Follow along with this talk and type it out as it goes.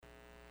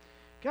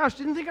Gosh,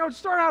 didn't think I would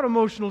start out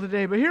emotional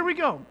today, but here we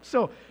go.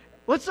 So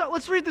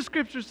let's read the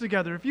scriptures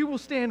together. If you will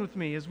stand with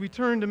me as we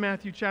turn to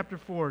Matthew chapter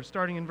 4,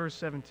 starting in verse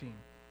 17.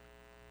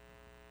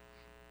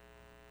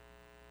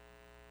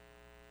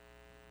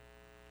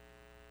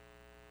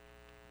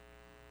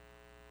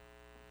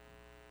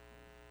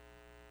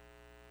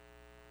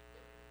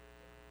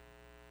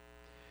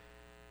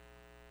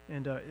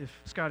 And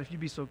Scott, if you'd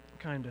be so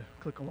kind to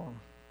click along.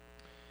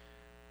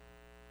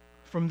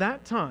 From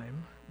that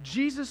time,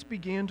 Jesus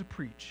began to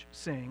preach,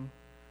 saying,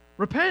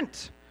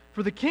 "Repent,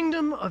 for the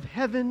kingdom of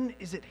heaven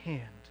is at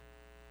hand."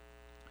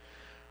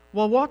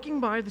 While walking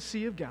by the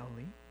Sea of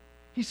Galilee,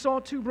 he saw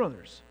two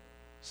brothers,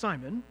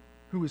 Simon,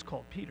 who is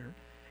called Peter,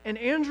 and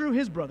Andrew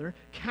his brother,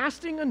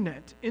 casting a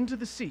net into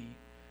the sea,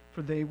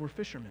 for they were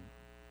fishermen.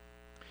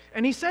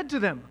 And he said to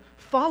them,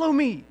 "Follow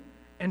me,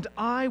 and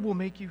I will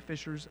make you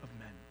fishers of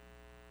men."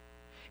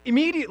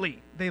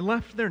 Immediately they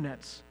left their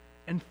nets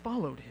and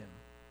followed him.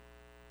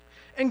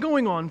 And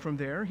going on from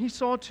there, he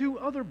saw two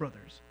other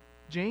brothers,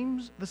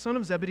 James, the son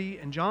of Zebedee,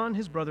 and John,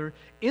 his brother,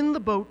 in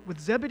the boat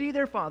with Zebedee,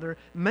 their father,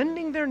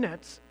 mending their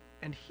nets,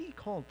 and he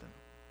called them.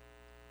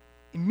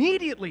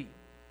 Immediately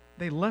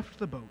they left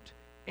the boat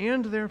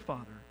and their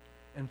father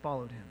and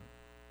followed him.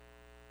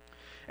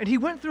 And he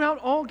went throughout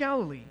all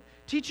Galilee,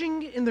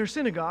 teaching in their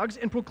synagogues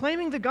and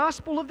proclaiming the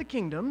gospel of the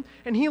kingdom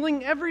and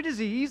healing every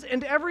disease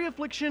and every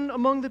affliction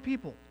among the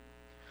people.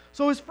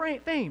 So his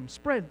fame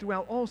spread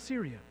throughout all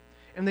Syria.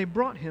 And they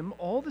brought him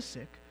all the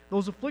sick,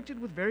 those afflicted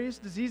with various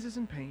diseases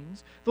and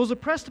pains, those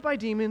oppressed by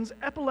demons,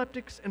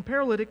 epileptics, and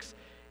paralytics,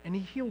 and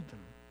he healed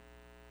them.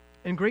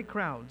 And great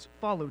crowds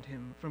followed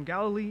him from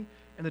Galilee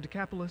and the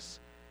Decapolis,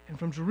 and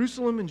from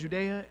Jerusalem and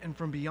Judea, and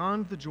from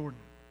beyond the Jordan.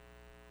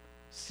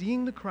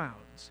 Seeing the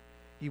crowds,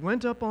 he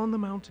went up on the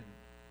mountain,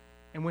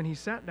 and when he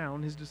sat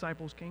down, his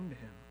disciples came to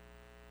him.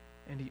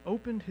 And he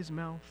opened his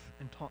mouth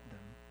and taught them,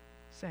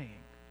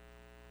 saying,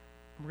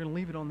 we're going to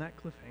leave it on that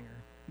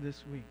cliffhanger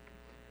this week.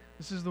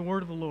 This is the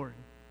word of the Lord.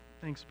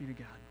 Thanks be to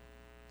God.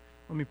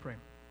 Let me pray.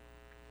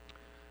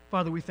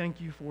 Father, we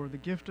thank you for the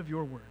gift of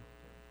your word.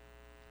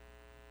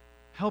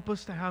 Help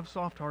us to have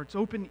soft hearts,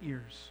 open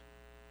ears,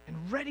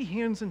 and ready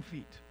hands and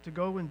feet to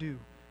go and do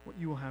what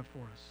you will have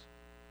for us.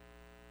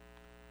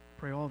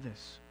 Pray all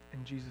this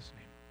in Jesus'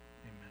 name.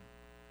 Amen.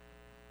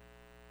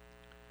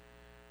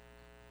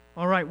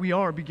 All right, we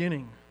are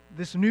beginning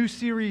this new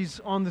series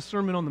on the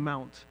Sermon on the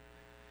Mount,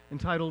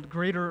 entitled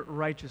Greater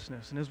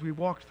Righteousness. And as we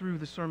walk through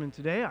the sermon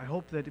today, I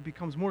hope that it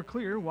becomes more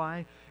clear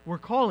why we're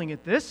calling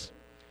it this.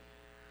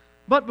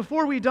 But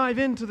before we dive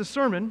into the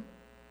sermon,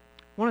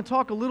 I want to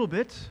talk a little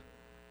bit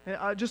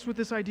just with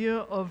this idea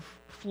of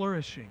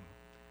flourishing.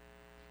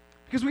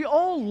 Because we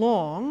all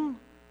long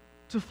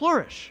to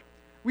flourish.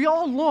 We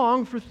all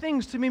long for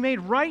things to be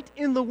made right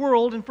in the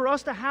world and for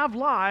us to have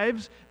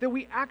lives that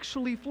we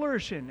actually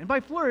flourish in. And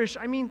by flourish,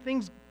 I mean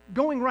things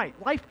going right,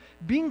 life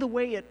being the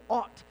way it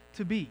ought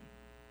to be.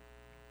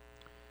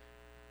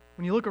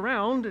 When you look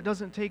around, it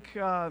doesn't take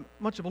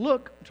much of a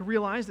look to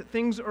realize that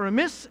things are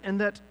amiss and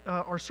that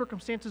our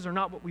circumstances are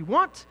not what we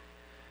want.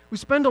 We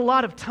spend a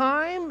lot of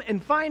time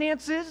and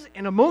finances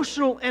and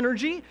emotional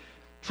energy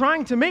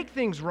trying to make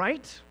things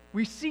right.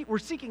 We're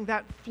seeking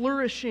that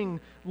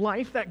flourishing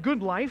life, that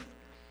good life.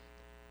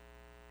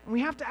 And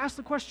we have to ask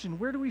the question,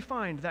 where do we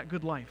find that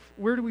good life?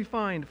 Where do we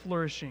find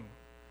flourishing?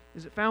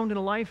 Is it found in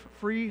a life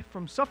free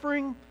from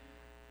suffering?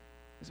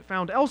 Is it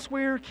found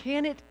elsewhere?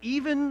 Can it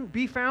even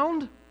be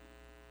found?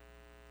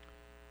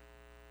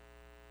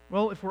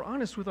 Well, if we're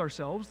honest with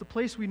ourselves, the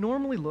place we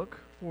normally look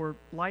for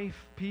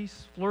life,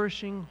 peace,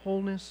 flourishing,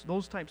 wholeness,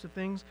 those types of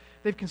things,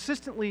 they've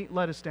consistently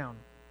let us down.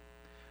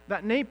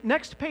 That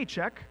next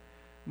paycheck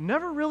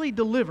never really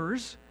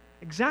delivers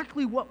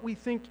exactly what we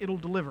think it'll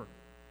deliver.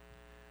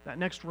 That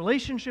next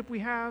relationship we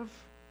have,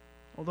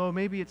 although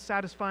maybe it's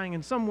satisfying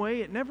in some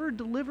way, it never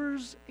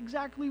delivers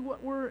exactly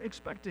what we're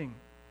expecting.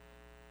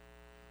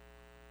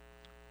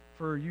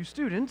 For you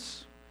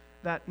students,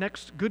 that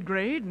next good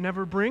grade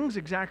never brings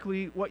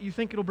exactly what you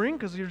think it'll bring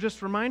because you're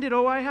just reminded,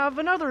 oh, I have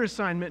another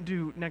assignment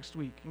due next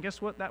week. And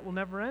guess what? That will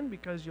never end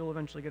because you'll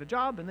eventually get a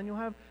job and then you'll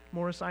have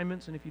more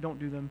assignments, and if you don't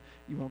do them,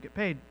 you won't get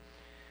paid.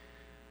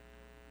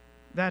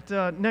 That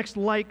next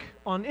like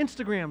on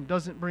Instagram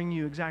doesn't bring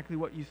you exactly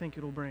what you think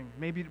it'll bring.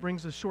 Maybe it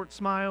brings a short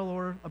smile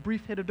or a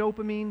brief hit of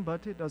dopamine,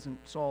 but it doesn't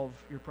solve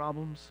your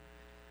problems.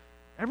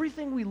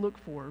 Everything we look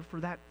for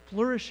that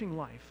flourishing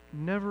life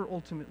never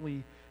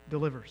ultimately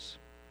delivers.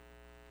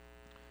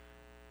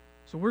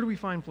 So where do we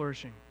find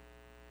flourishing?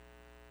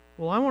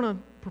 Well, I want to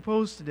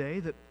propose today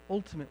that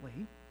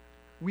ultimately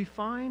we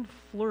find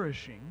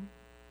flourishing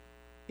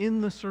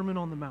in the Sermon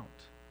on the Mount.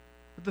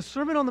 That the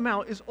Sermon on the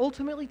Mount is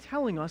ultimately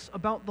telling us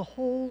about the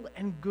whole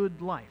and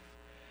good life.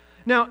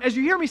 Now, as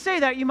you hear me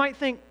say that, you might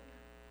think,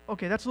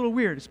 okay, that's a little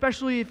weird,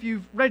 especially if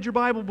you've read your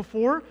Bible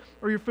before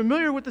or you're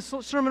familiar with the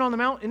Sermon on the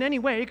Mount in any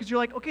way, because you're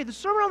like, okay, the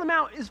Sermon on the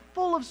Mount is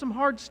full of some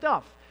hard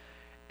stuff.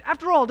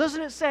 After all,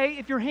 doesn't it say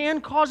if your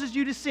hand causes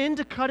you to sin,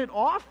 to cut it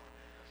off?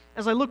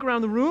 As I look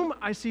around the room,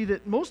 I see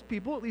that most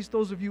people, at least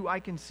those of you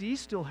I can see,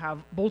 still have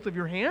both of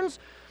your hands.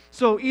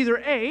 So either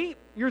A,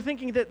 you're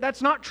thinking that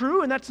that's not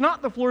true and that's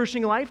not the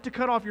flourishing life to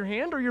cut off your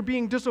hand, or you're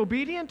being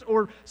disobedient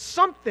or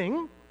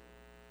something.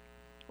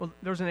 Well,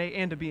 there's an A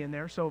and a B in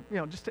there, so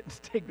just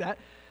take that.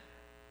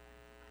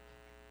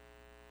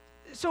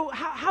 So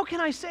how can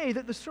I say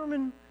that the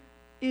sermon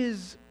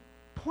is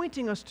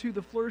pointing us to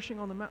the flourishing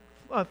on the mount,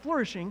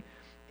 flourishing,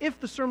 if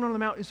the Sermon on the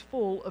Mount is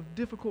full of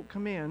difficult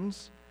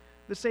commands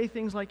that say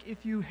things like,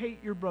 if you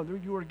hate your brother,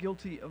 you are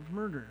guilty of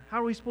murder?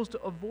 How are we supposed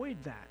to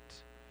avoid that?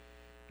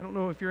 I don't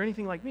know if you're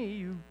anything like me.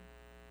 You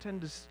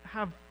tend to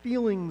have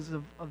feelings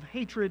of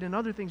hatred and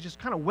other things just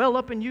kind of well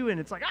up in you, and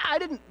it's like, I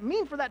didn't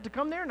mean for that to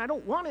come there, and I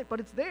don't want it, but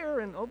it's there,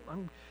 and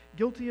I'm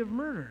guilty of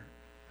murder.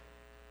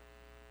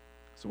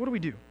 So what do we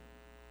do?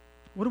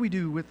 What do we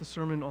do with the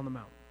Sermon on the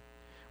Mount?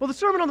 Well, the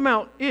Sermon on the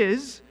Mount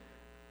is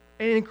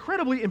an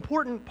incredibly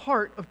important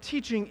part of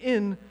teaching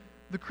in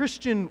the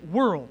Christian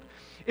world.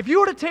 If you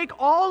were to take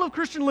all of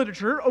Christian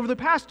literature over the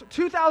past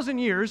 2,000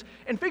 years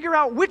and figure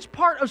out which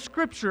part of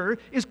Scripture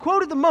is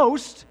quoted the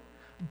most,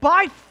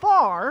 by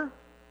far,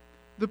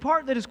 the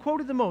part that is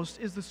quoted the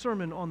most is the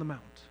Sermon on the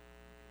Mount.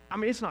 I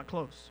mean, it's not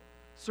close.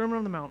 Sermon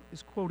on the Mount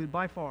is quoted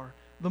by far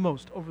the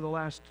most over the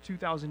last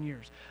 2,000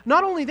 years.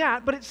 Not only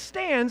that, but it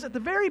stands at the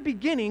very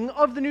beginning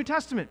of the New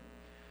Testament.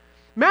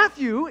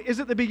 Matthew is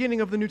at the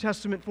beginning of the New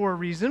Testament for a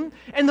reason,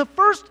 and the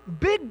first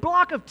big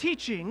block of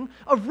teaching,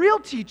 of real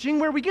teaching,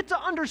 where we get to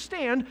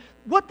understand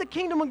what the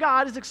kingdom of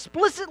God is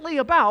explicitly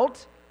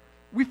about,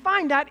 we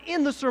find that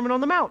in the Sermon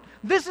on the Mount.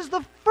 This is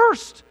the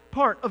first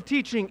part of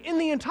teaching in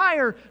the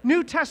entire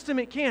New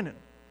Testament canon.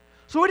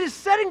 So it is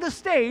setting the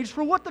stage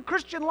for what the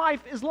Christian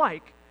life is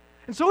like.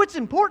 And so it's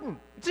important.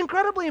 It's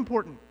incredibly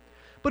important.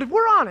 But if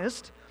we're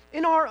honest,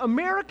 in our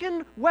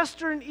American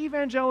Western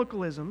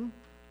evangelicalism,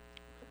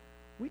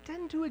 we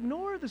tend to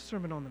ignore the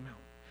Sermon on the Mount.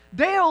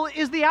 Dale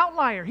is the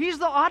outlier. He's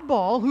the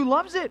oddball who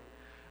loves it.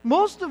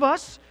 Most of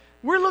us,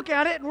 we look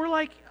at it and we're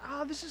like,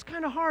 this is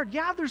kind of hard.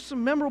 Yeah, there's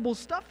some memorable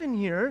stuff in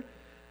here,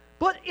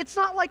 but it's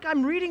not like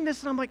I'm reading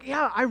this and I'm like,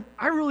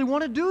 I really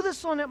want to do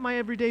this on my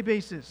everyday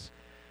basis.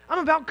 I'm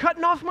about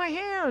cutting off my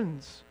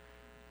hands.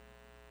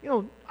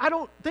 I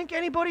don't think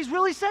anybody's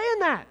really saying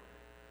that.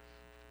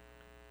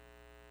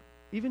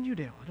 Even you,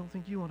 Dale, I don't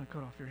think you want to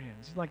cut off your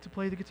hands. You like to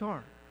play the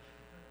guitar.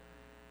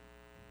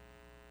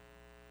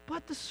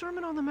 But the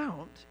Sermon on the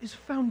Mount is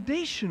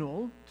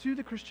foundational to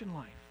the Christian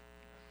life.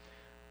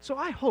 So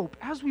I hope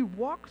as we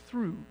walk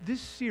through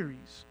this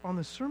series on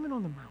the Sermon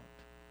on the Mount,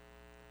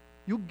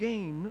 you'll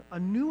gain a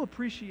new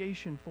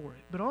appreciation for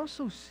it, but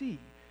also see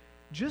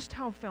just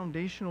how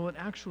foundational it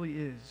actually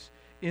is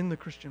in the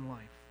Christian life.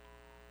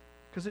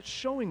 Because it's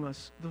showing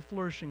us the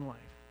flourishing life,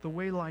 the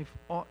way life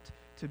ought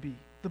to be,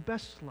 the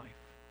best life.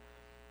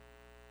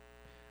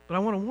 But I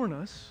want to warn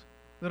us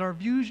that our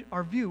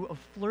view of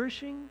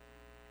flourishing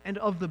and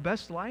of the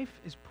best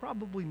life is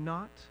probably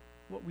not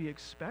what we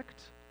expect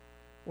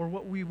or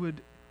what we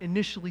would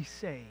initially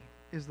say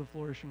is the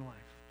flourishing life.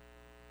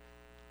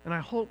 And I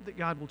hope that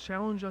God will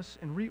challenge us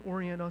and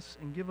reorient us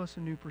and give us a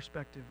new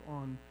perspective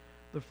on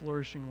the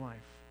flourishing life.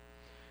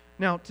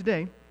 Now,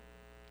 today,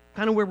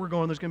 kind of where we're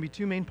going, there's going to be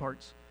two main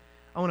parts.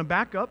 I want to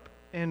back up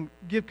and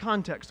give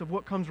context of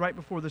what comes right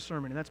before the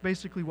sermon, and that's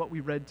basically what we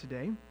read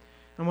today.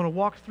 I want to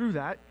walk through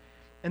that.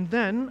 And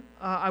then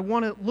I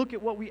want to look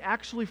at what we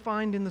actually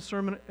find in the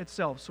sermon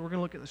itself. So we're going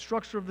to look at the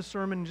structure of the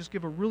sermon and just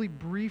give a really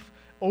brief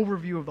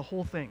overview of the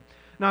whole thing.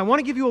 Now, I want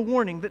to give you a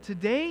warning that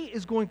today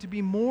is going to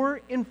be more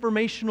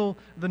informational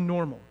than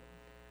normal.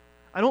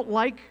 I don't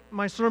like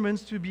my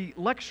sermons to be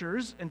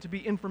lectures and to be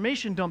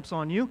information dumps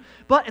on you,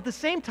 but at the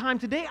same time,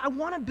 today I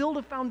want to build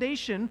a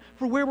foundation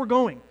for where we're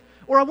going.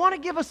 Or I want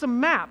to give us a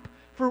map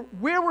for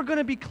where we're going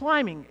to be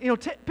climbing.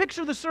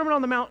 Picture the Sermon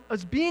on the Mount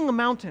as being a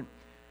mountain.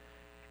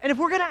 And if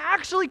we're going to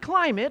actually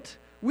climb it,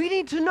 we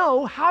need to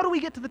know, how do we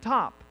get to the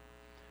top?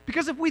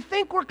 Because if we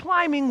think we're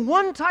climbing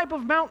one type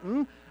of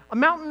mountain, a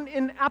mountain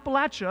in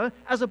Appalachia,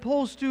 as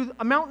opposed to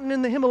a mountain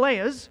in the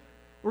Himalayas,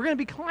 we're going to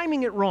be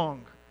climbing it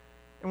wrong.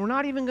 And we're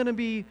not even going to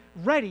be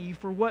ready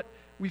for what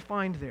we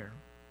find there.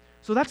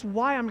 So that's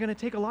why I'm going to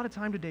take a lot of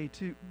time today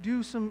to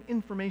do some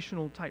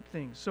informational type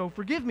things. So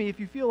forgive me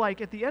if you feel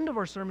like at the end of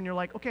our sermon you're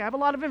like, okay, I have a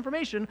lot of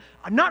information.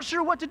 I'm not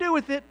sure what to do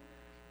with it.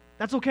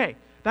 That's okay.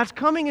 That's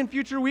coming in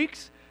future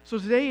weeks. So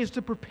today is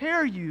to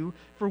prepare you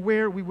for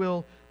where we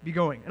will be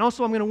going. And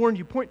also I'm going to warn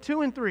you, point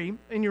 2 and 3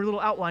 in your little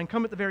outline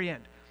come at the very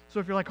end. So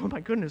if you're like, oh my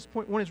goodness,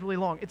 point 1 is really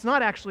long. It's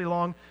not actually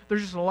long.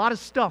 There's just a lot of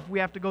stuff we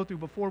have to go through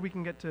before we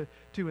can get to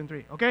 2 and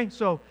 3. Okay?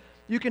 So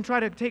you can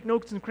try to take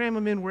notes and cram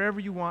them in wherever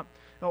you want,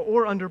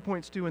 or under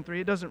points 2 and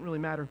 3. It doesn't really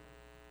matter.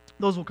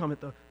 Those will come at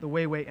the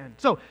way end.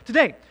 So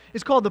today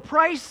is called The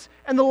Price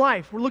and the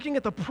Life. We're looking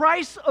at the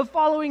price of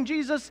following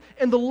Jesus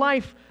and the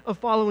life of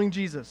following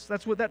Jesus.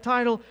 That's what that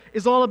title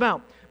is all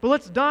about. But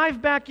let's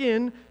dive back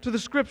in to the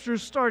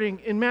scriptures starting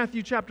in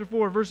Matthew chapter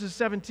 4, verses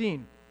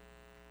 17.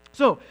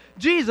 So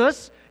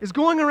Jesus is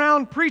going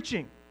around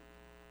preaching,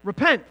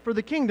 repent, for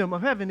the kingdom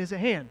of heaven is at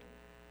hand.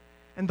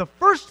 And the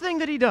first thing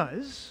that he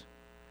does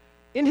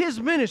in his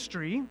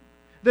ministry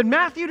that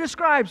Matthew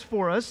describes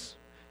for us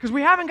Because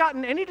we haven't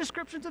gotten any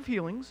descriptions of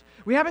healings.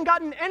 We haven't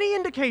gotten any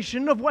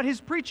indication of what his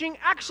preaching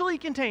actually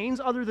contains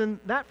other than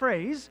that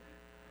phrase.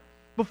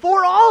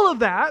 Before all of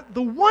that,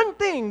 the one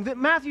thing that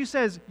Matthew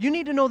says, you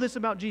need to know this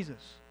about Jesus.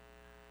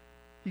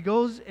 He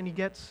goes and he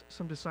gets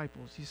some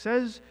disciples. He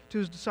says to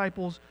his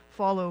disciples,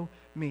 follow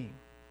me.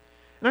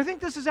 And I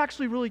think this is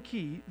actually really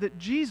key, that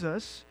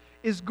Jesus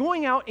is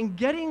going out and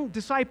getting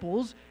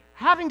disciples,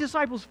 having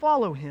disciples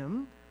follow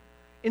him,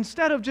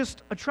 instead of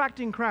just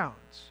attracting crowds.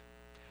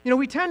 You know,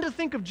 we tend to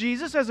think of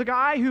Jesus as a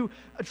guy who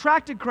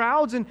attracted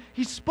crowds and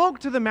he spoke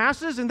to the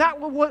masses, and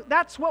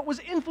that's what was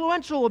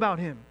influential about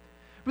him.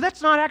 But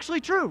that's not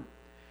actually true.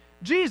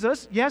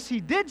 Jesus, yes,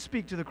 he did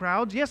speak to the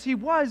crowds. Yes, he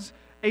was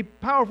a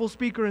powerful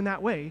speaker in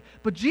that way.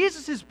 But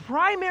Jesus'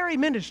 primary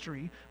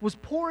ministry was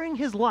pouring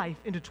his life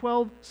into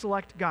 12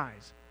 select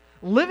guys,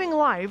 living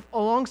life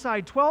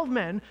alongside 12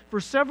 men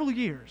for several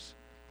years.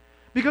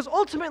 Because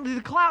ultimately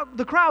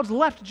the crowds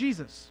left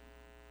Jesus.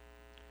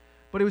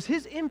 But it was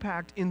his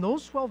impact in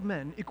those 12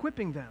 men,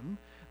 equipping them,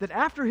 that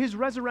after his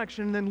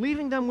resurrection and then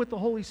leaving them with the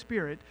Holy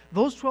Spirit,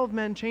 those 12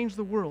 men changed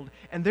the world.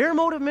 And their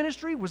mode of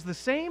ministry was the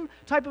same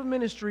type of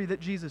ministry that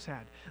Jesus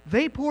had.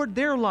 They poured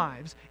their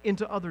lives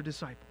into other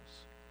disciples.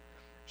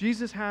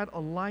 Jesus had a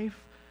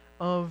life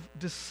of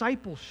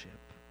discipleship,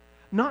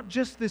 not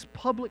just this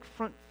public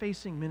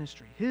front-facing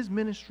ministry. His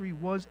ministry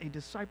was a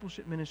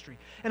discipleship ministry.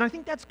 And I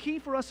think that's key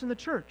for us in the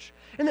church.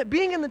 And that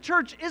being in the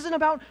church isn't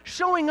about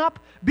showing up,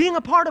 being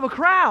a part of a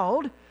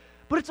crowd,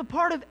 but it's a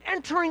part of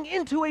entering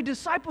into a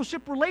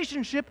discipleship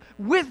relationship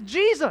with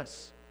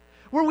Jesus,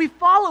 where we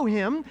follow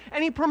him,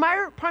 and he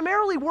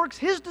primarily works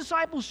his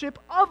discipleship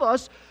of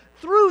us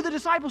through the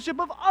discipleship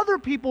of other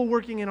people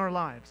working in our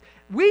lives.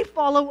 We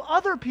follow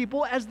other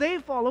people as they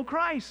follow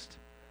Christ.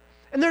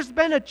 And there's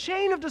been a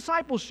chain of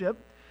discipleship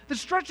that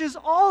stretches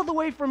all the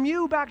way from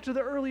you back to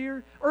the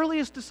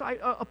earliest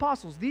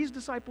apostles, these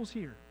disciples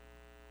here.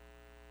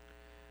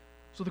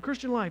 So the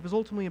Christian life is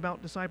ultimately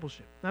about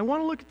discipleship. Now I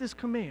want to look at this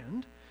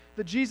command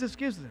that Jesus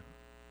gives them.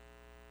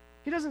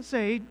 He doesn't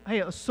say, hey,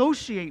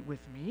 associate with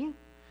me,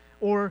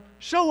 or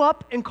show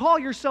up and call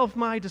yourself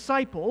my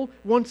disciple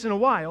once in a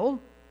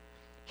while,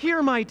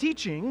 hear my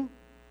teaching.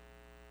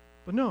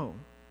 But no,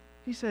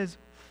 he says,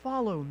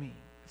 follow me.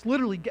 It's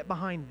literally get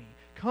behind me.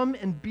 Come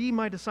and be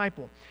my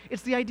disciple.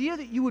 It's the idea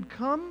that you would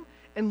come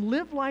and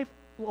live life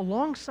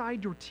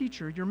alongside your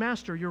teacher, your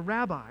master, your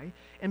rabbi,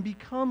 and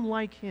become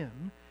like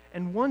him,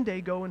 and one day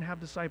go and have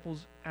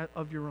disciples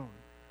of your own.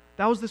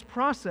 That was this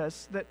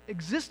process that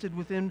existed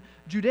within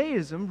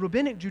Judaism,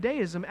 rabbinic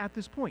Judaism, at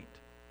this point.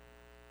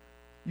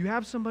 You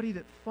have somebody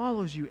that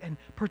follows you and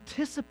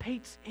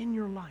participates in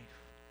your life.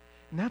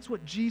 And that's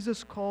what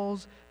Jesus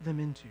calls them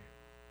into.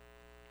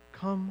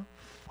 Come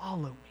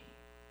follow me.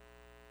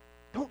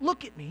 Don't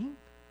look at me.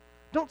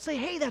 Don't say,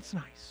 hey, that's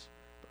nice.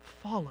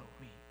 But follow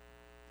me.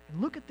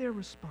 And look at their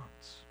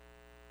response.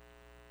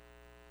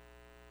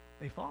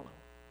 They follow.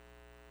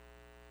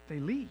 They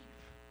leave.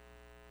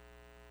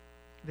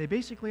 They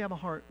basically have a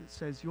heart that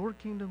says, your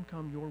kingdom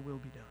come, your will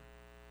be done.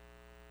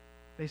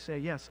 They say,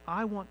 yes,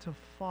 I want to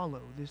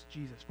follow this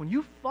Jesus. When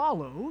you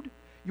followed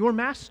your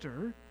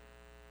master,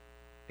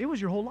 it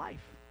was your whole life.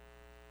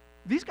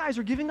 These guys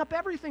are giving up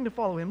everything to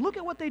follow him. Look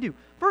at what they do.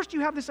 First, you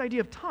have this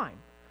idea of time.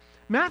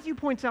 Matthew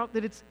points out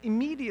that it's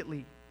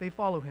immediately they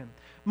follow him.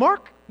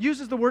 Mark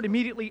uses the word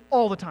immediately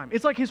all the time.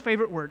 It's like his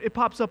favorite word. It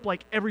pops up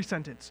like every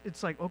sentence.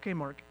 It's like, okay,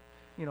 Mark,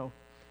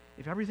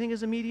 if everything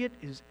is immediate,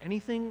 is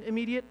anything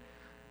immediate?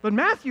 But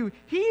Matthew,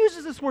 he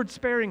uses this word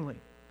sparingly.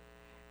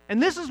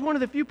 And this is one of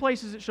the few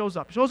places it shows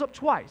up. It shows up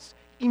twice.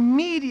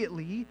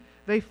 Immediately,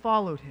 they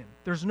followed him.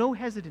 There's no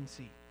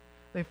hesitancy.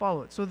 They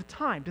follow it. So the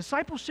time.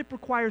 Discipleship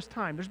requires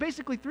time. There's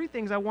basically three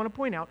things I want to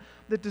point out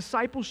that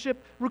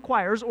discipleship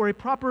requires, or a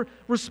proper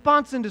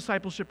response in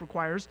discipleship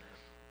requires.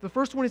 The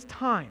first one is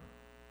time.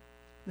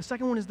 The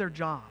second one is their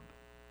job.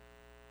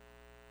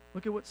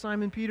 Look at what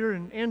Simon Peter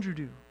and Andrew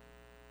do.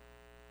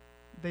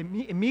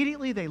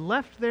 Immediately they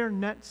left their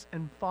nets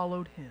and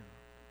followed him.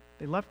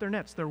 They left their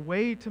nets, their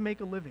way to make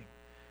a living.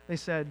 They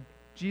said,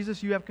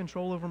 Jesus, you have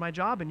control over my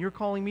job, and you're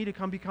calling me to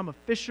come become a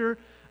fisher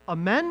of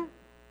men.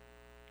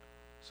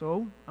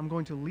 So I'm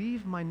going to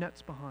leave my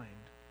nets behind,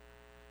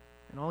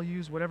 and I'll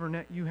use whatever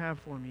net you have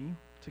for me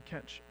to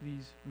catch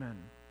these men.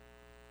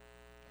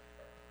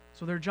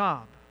 So their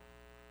job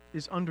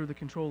is under the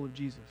control of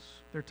Jesus.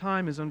 Their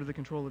time is under the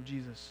control of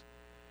Jesus.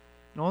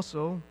 And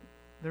also,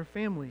 their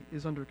family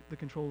is under the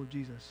control of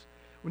Jesus.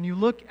 When you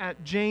look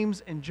at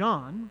James and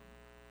John,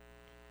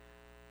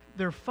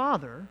 their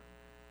father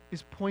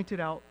is pointed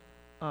out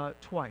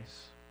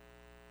twice.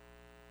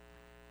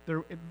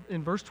 They're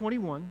in verse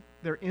 21,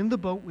 they're in the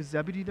boat with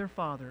Zebedee, their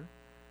father.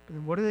 But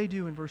then what do they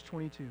do in verse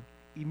 22?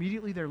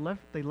 Immediately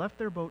they left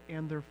their boat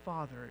and their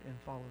father and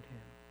followed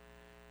him.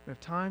 We have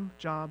time,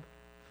 job,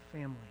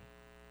 family.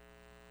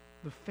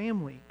 The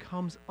family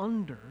comes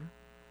under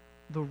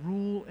the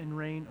rule and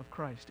reign of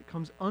Christ. It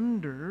comes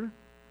under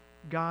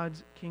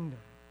God's kingdom.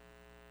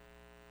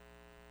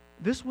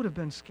 This would have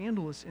been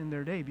scandalous in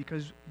their day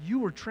because you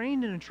were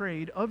trained in a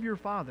trade of your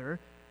father,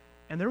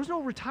 And there was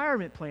no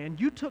retirement plan.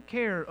 You took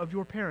care of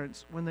your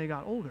parents when they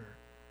got older.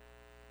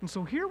 And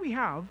so here we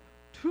have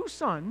two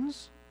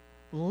sons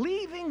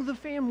leaving the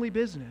family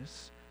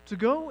business to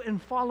go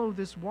and follow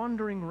this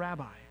wandering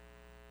rabbi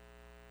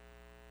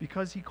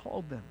because he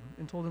called them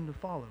and told them to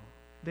follow.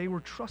 They were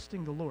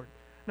trusting the Lord.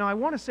 Now, I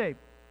want to say,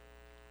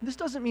 this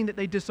doesn't mean that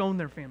they disown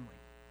their family,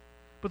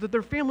 but that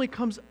their family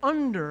comes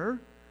under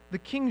the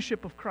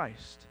kingship of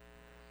Christ.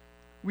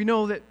 We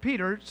know that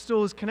Peter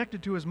still is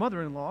connected to his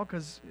mother-in-law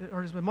because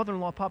his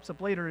mother-in-law pops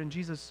up later and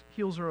Jesus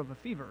heals her of a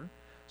fever.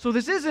 So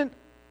this isn't,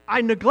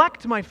 I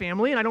neglect my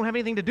family and I don't have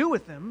anything to do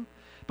with them,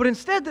 but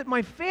instead that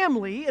my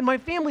family and my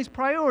family's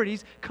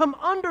priorities come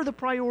under the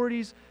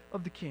priorities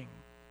of the King.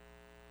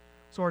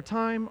 So our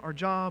time, our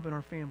job, and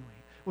our family.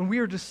 When we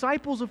are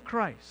disciples of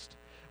Christ,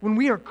 when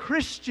we are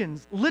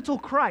Christians, little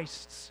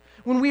Christs,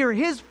 when we are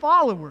His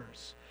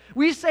followers,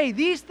 we say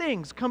these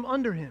things come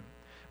under Him.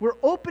 We're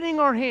opening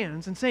our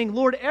hands and saying,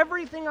 Lord,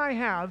 everything I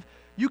have,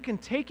 you can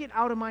take it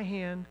out of my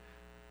hand,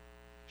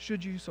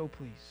 should you so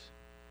please.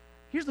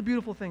 Here's the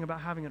beautiful thing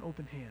about having an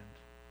open hand.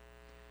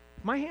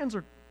 If my hands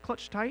are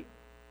clutched tight,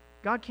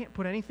 God can't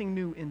put anything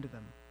new into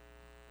them.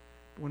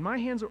 But when my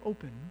hands are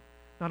open,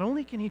 not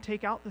only can He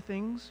take out the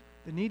things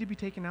that need to be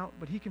taken out,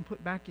 but He can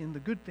put back in the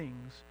good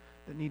things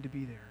that need to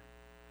be there.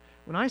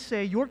 When I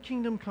say, your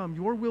kingdom come,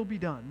 your will be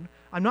done,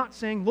 I'm not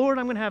saying, Lord,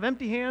 I'm going to have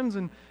empty hands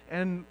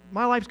and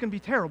my life's going to be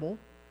terrible.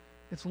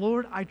 It's,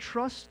 Lord, I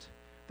trust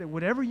that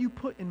whatever you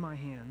put in my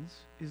hands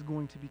is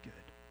going to be good.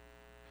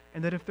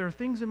 And that if there are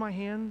things in my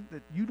hand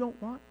that you don't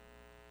want,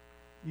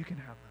 you can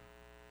have them.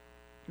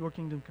 Your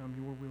kingdom come,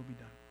 your will be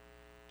done.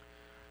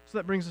 So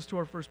that brings us to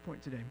our first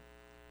point today.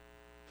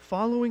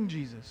 Following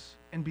Jesus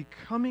and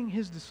becoming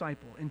His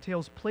disciple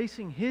entails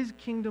placing His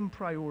kingdom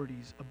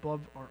priorities above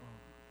our own.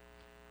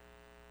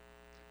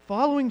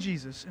 Following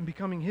Jesus and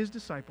becoming His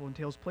disciple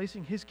entails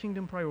placing His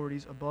kingdom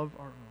priorities above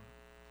our own.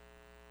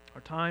 Our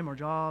time, our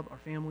job, our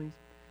families.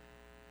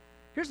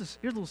 Here's a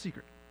little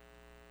secret.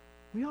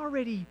 We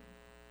already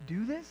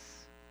do this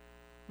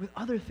with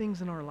other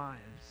things in our lives.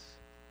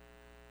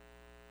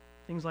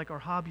 Things like our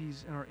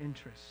hobbies and our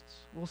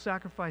interests. We'll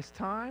sacrifice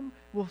time.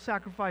 We'll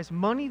sacrifice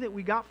money that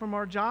we got from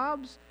our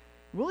jobs.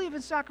 We'll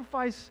even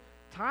sacrifice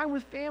time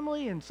with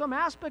family and some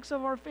aspects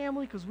of our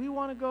family because we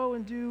want to go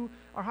and do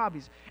our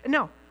hobbies. And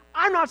now,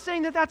 I'm not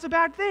saying that that's a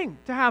bad thing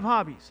to have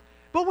hobbies,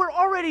 but we're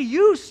already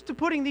used to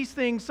putting these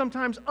things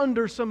sometimes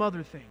under some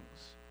other things.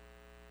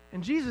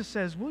 And Jesus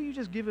says, will you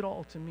just give it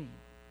all to me?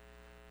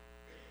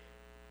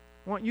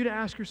 I want you to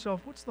ask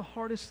yourself, what's the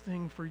hardest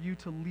thing for you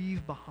to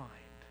leave behind?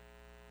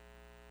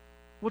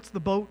 What's the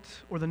boat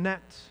or the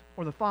net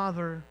or the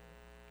father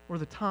or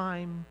the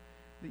time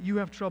that you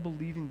have trouble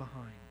leaving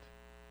behind?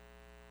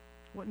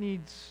 What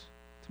needs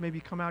to maybe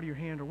come out of your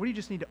hand, or what do you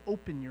just need to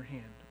open your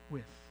hand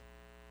with?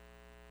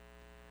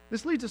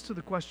 This leads us to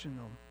the question,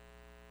 though.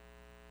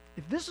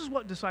 If this is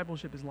what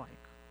discipleship is like,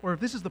 or if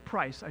this is the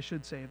price, I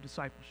should say, of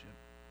discipleship,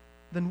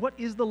 then what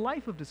is the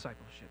life of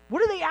discipleship?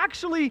 What are they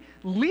actually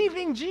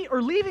leaving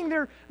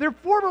their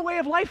former way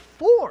of life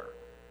for?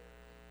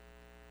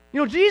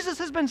 You know, Jesus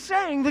has been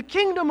saying the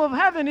kingdom of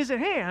heaven is at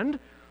hand,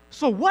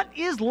 so what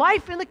is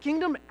life in the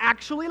kingdom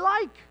actually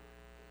like?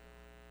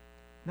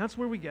 And that's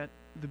where we get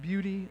the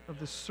beauty of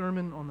the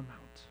Sermon on the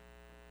Mount,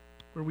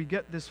 where we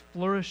get this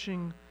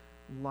flourishing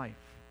life.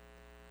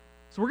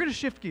 So we're going to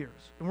shift gears,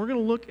 and we're going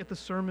to look at the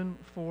sermon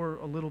for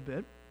a little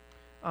bit.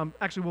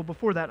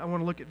 Before that, I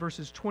want to look at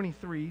verses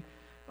 23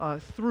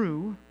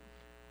 through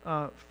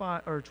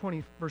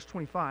verse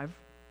 25.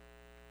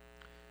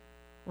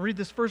 We'll read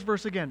this first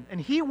verse again.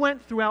 And He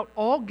went throughout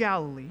all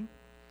Galilee,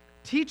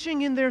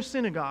 teaching in their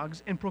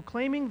synagogues and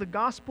proclaiming the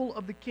gospel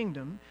of the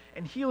kingdom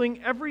and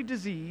healing every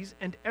disease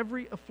and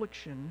every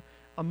affliction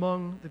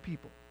among the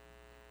people.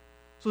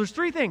 So there's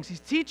three things. He's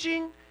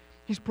teaching,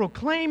 He's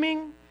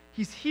proclaiming,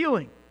 He's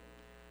healing.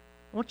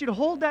 I want you to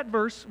hold that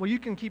verse. Well, you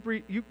can keep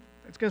reading.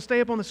 It's going to stay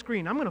up on the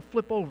screen. I'm going to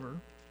flip over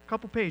a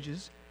couple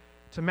pages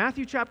to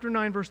Matthew chapter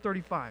 9, verse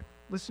 35.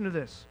 Listen to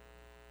this.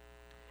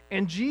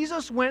 And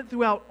Jesus went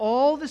throughout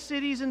all the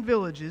cities and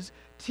villages,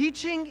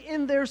 teaching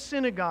in their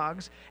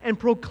synagogues and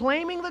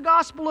proclaiming the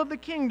gospel of the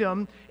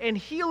kingdom and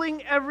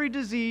healing every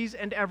disease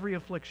and every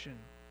affliction.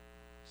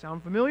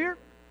 Sound familiar?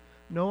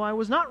 No, I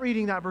was not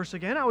reading that verse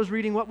again. I was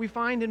reading what we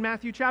find in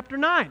Matthew chapter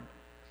 9.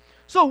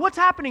 So what's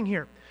happening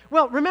here?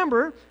 Well,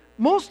 remember,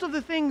 most of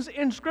the things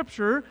in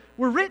Scripture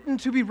were written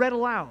to be read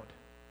aloud.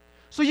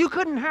 So you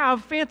couldn't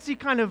have fancy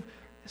kind of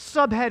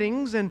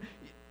subheadings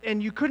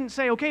and you couldn't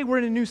say, okay, we're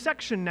in a new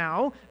section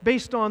now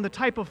based on the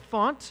type of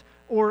font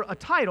or a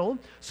title.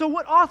 So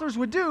what authors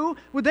would do,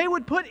 they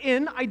would put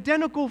in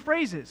identical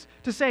phrases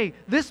to say,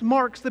 this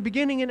marks the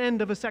beginning and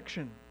end of a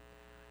section.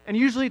 And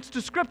usually it's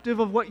descriptive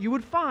of what you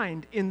would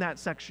find in that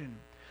section.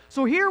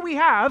 So here we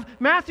have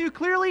Matthew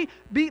clearly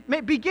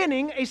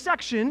beginning a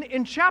section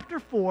in chapter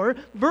 4,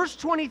 verse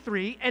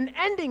 23, and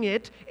ending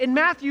it in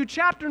Matthew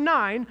chapter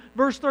 9,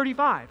 verse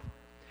 35.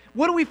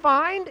 What do we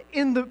find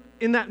in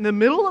the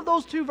middle of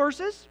those two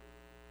verses?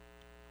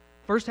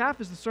 First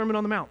half is the Sermon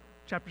on the Mount,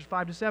 chapters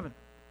 5 to 7.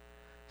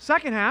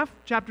 Second half,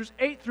 chapters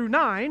 8 through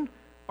 9,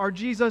 are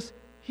Jesus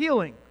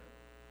healing,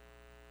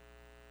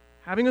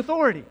 having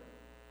authority.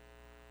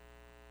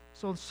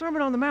 So the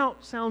Sermon on the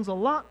Mount sounds a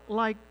lot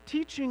like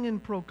teaching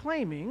and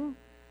proclaiming,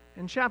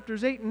 and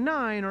chapters 8 and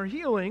 9 are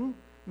healing.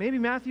 Maybe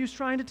Matthew's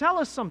trying to tell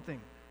us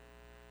something.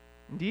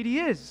 Indeed,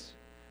 he is.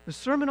 The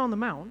Sermon on the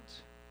Mount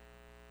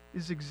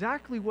is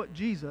exactly what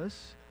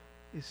Jesus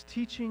is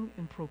teaching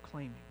and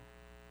proclaiming.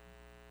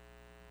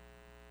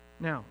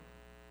 Now,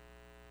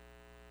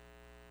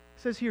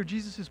 it says here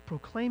Jesus is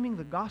proclaiming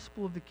the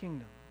gospel of the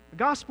kingdom. The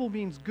gospel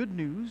means good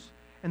news,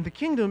 and the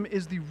kingdom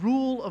is the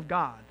rule of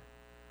God,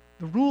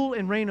 the rule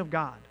and reign of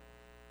God.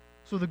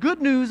 So the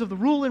good news of the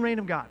rule and reign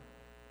of God.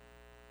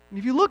 And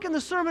if you look in the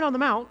Sermon on the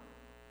Mount,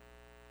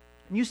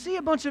 and you see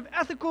a bunch of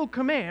ethical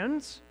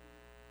commands,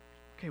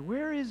 okay,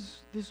 where is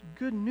this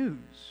good news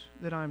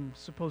that I'm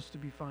supposed to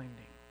be finding?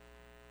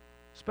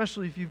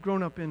 Especially if you've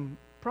grown up in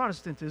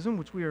Protestantism,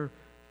 which we are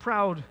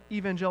proud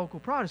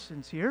evangelical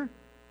Protestants here.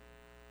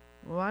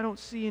 Well, I don't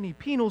see any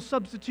penal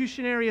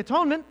substitutionary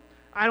atonement.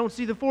 I don't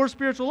see the 4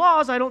 spiritual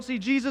laws. I don't see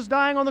Jesus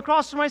dying on the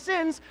cross for my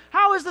sins.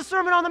 How is the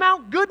Sermon on the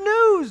Mount good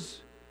news?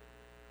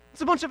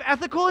 It's a bunch of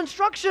ethical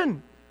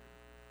instruction.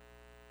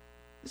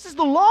 This is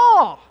the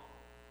law.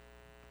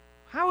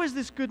 How is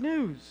this good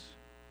news?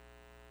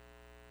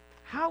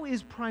 How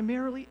is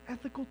primarily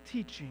ethical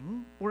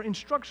teaching or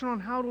instruction on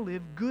how to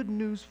live good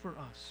news for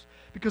us?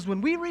 Because when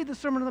we read the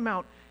Sermon on the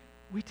Mount,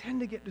 we tend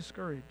to get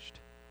discouraged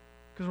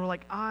because we're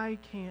like, I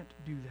can't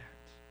do that.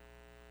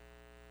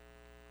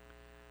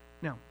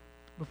 Now,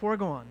 before I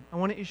go on, I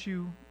want to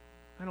issue,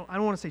 I don't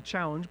want to say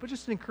challenge, but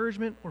just an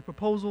encouragement or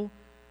proposal.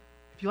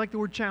 If you like the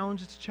word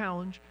challenge, it's a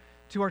challenge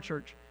to our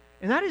church.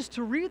 And that is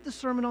to read the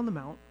Sermon on the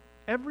Mount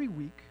every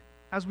week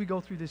as we go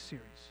through this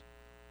series.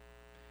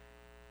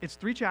 It's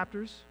 3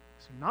 chapters,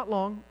 so not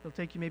long. It'll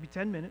take you maybe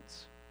 10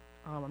 minutes.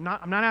 I'm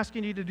not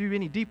asking you to do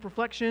any deep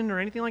reflection or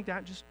anything like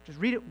that. Just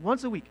read it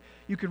once a week.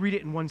 You could read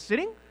it in one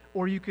sitting,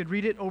 or you could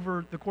read it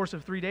over the course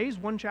of 3 days,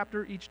 1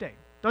 chapter each day.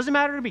 Doesn't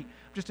matter to me.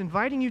 I'm just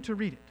inviting you to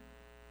read it.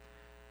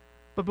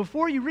 But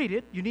before you read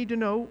it, you need to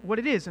know what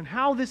it is and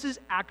how this is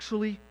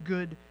actually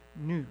good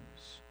news.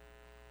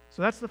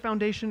 So that's the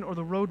foundation or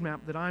the roadmap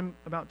that I'm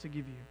about to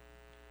give you.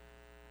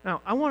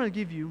 Now, I want to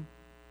give you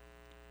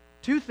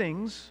 2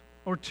 things,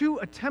 or 2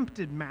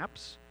 attempted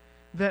maps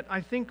that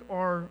I think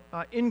are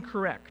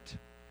incorrect.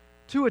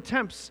 2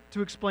 attempts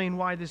to explain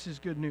why this is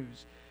good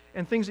news,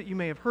 and things that you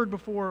may have heard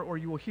before or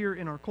you will hear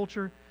in our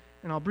culture,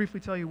 and I'll briefly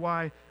tell you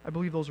why I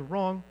believe those are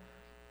wrong.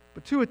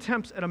 But 2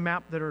 attempts at a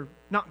map that are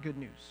not good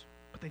news,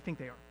 but they think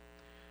they are.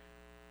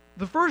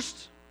 The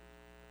first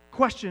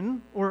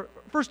question, or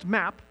first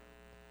map,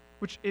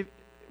 which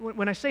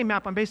when I say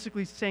map, I'm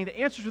basically saying the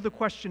answer to the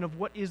question of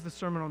what is the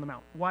Sermon on the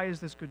Mount? Why is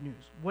this good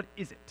news? What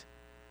is it?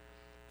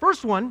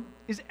 First one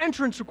is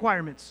entrance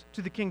requirements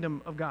to the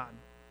kingdom of God.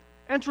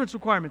 Entrance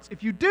requirements.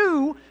 If you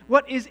do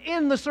what is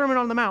in the Sermon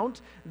on the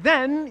Mount,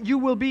 then you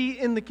will be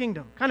in the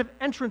kingdom. Kind of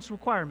entrance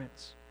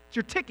requirements. It's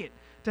your ticket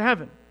to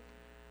heaven.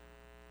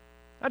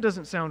 That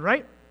doesn't sound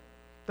right,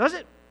 does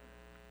it?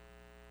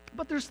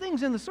 But there's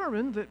things in the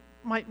sermon that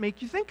might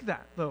make you think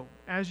that, though,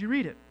 as you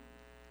read it.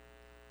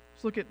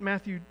 Let's look at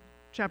Matthew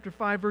chapter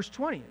 5, verse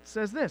 20. It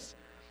says this,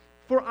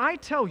 "For I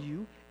tell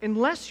you,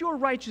 unless your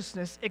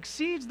righteousness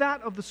exceeds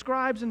that of the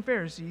scribes and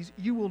Pharisees,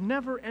 you will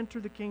never enter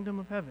the kingdom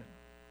of heaven."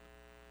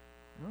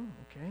 Oh,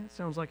 okay, that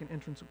sounds like an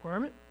entrance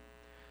requirement.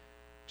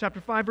 Chapter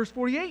 5, verse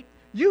 48,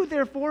 "You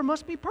therefore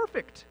must be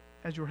perfect,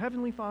 as your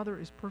heavenly Father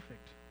is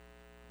perfect."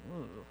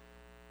 Ugh.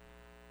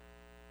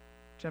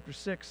 Chapter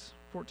 6,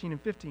 14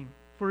 and 15,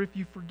 "For if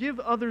you forgive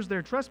others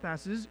their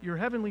trespasses, your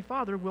heavenly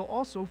Father will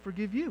also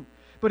forgive you.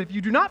 But if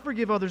you do not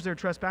forgive others their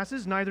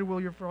trespasses, neither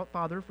will your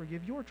Father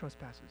forgive your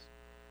trespasses."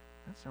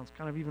 That sounds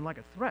kind of even like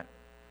a threat,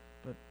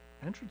 but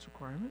entrance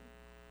requirement.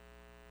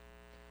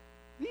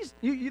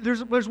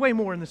 There's way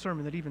more in the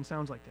sermon that even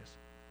sounds like this.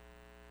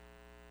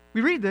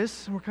 We read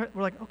this, and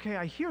we're like, okay,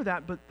 I hear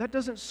that, but that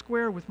doesn't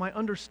square with my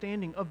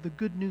understanding of the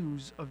good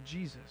news of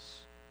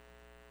Jesus,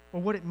 or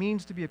what it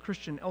means to be a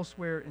Christian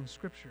elsewhere in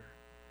Scripture.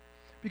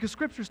 Because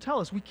Scriptures tell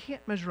us we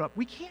can't measure up.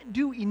 We can't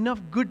do enough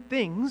good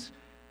things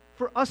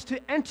for us to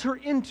enter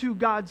into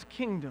God's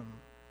kingdom.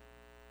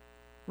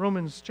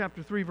 Romans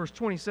chapter 3, verse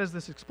 20 says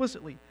this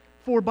explicitly,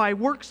 "For by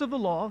works of the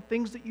law,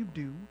 things that you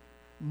do,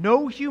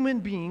 no human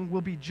being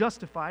will be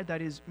justified,"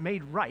 that is,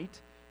 made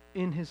right,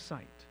 "in his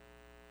sight."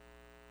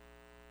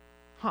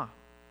 Well,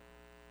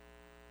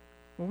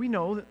 we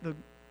know that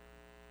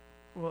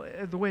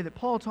the way that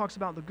Paul talks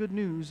about the good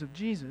news of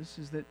Jesus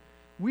is that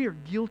we are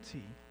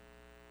guilty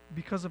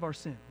because of our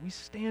sin. We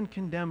stand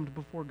condemned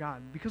before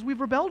God because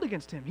we've rebelled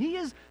against Him. He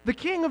is the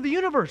King of the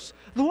universe,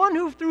 the one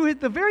who, through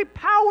the very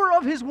power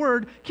of His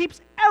word, keeps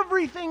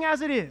everything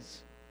as it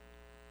is.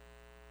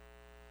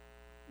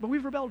 But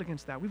we've rebelled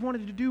against that. We've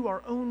wanted to do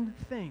our own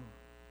thing.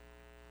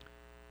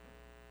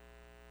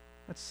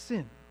 That's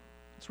sin.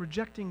 It's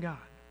rejecting God.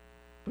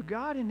 But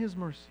God, in His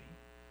mercy,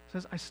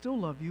 says, I still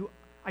love you.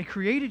 I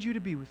created you to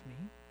be with me.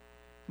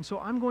 And so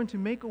I'm going to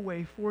make a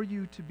way for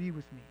you to be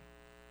with me.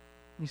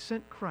 He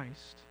sent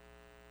Christ,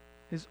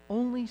 his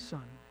only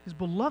Son, his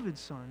beloved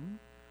Son,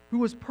 who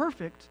was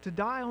perfect, to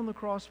die on the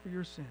cross for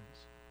your sins.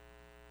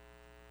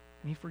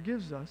 And he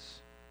forgives us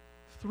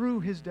through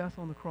his death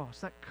on the cross.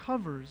 That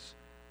covers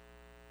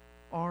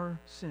our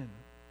sin.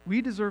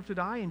 We deserve to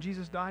die, and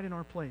Jesus died in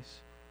our place.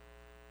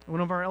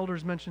 One of our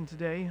elders mentioned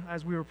today,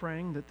 as we were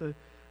praying, that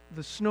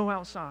the snow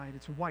outside,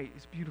 it's white,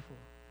 it's beautiful.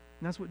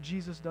 And that's what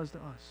Jesus does to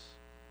us.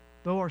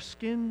 Though our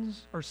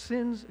sins,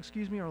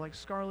 are like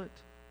scarlet,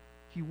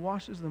 he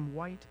washes them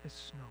white as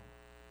snow.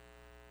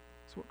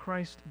 It's what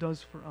Christ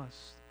does for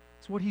us.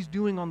 It's what he's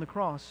doing on the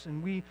cross.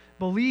 And we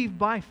believe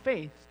by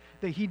faith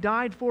that he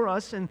died for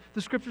us. And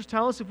the scriptures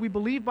tell us if we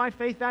believe by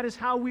faith, that is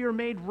how we are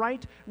made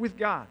right with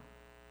God.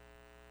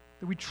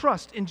 That we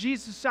trust in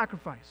Jesus'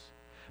 sacrifice.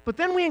 But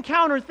then we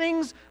encounter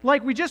things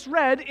like we just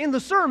read in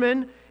the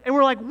sermon, and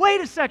we're like, wait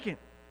a second.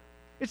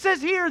 It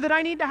says here that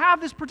I need to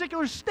have this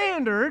particular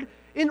standard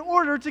in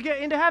order to get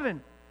into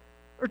heaven,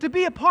 or to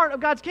be a part of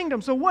God's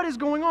kingdom. So what is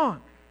going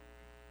on?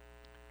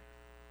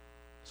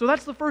 So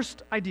that's the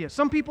first idea.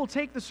 Some people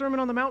take the Sermon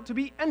on the Mount to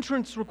be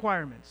entrance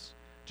requirements.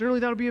 Generally,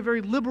 that would be a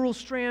very liberal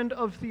strand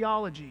of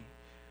theology.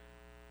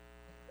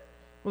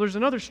 Well, there's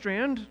another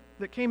strand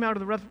that came out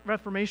of the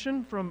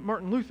Reformation from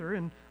Martin Luther,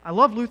 and I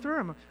love Luther.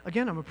 I'm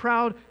a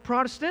proud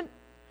Protestant,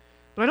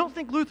 but I don't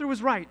think Luther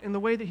was right in the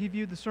way that he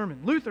viewed the sermon.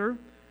 Luther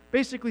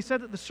basically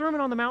said that the Sermon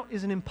on the Mount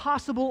is an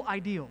impossible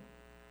ideal.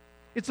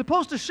 It's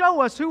supposed to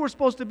show us who we're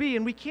supposed to be,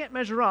 and we can't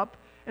measure up,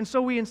 and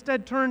so we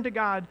instead turn to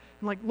God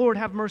and like, Lord,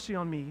 have mercy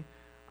on me.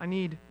 I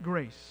need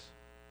grace.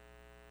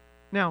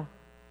 Now,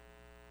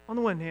 on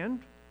the one hand,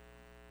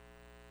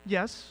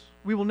 yes,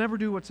 we will never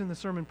do what's in the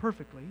sermon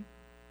perfectly,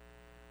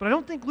 but I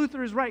don't think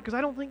Luther is right, because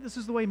I don't think this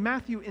is the way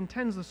Matthew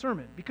intends the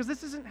sermon, because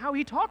this isn't how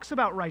he talks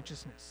about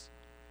righteousness.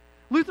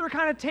 Luther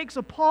kind of takes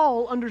a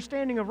Paul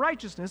understanding of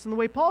righteousness and the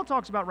way Paul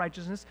talks about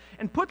righteousness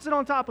and puts it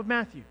on top of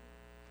Matthew.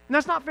 And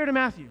that's not fair to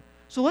Matthew.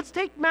 So let's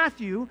take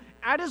Matthew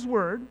at his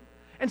word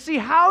and see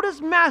how does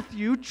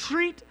Matthew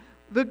treat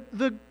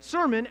the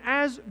sermon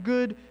as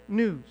good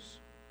news.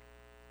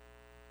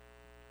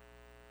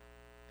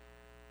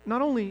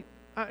 Not only,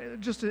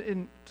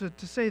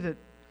 to say that,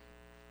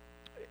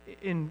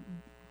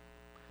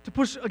 to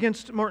push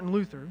against Martin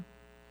Luther,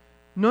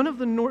 none of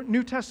the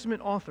New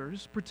Testament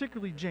authors,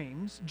 particularly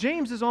James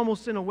is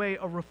almost in a way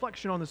a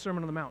reflection on the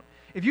Sermon on the Mount.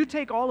 If you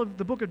take all of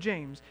the book of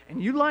James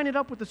and you line it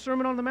up with the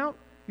Sermon on the Mount,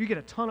 you get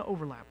a ton of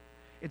overlap.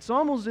 It's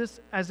almost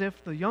as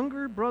if the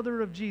younger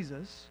brother of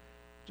Jesus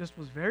just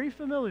was very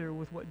familiar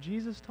with what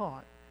Jesus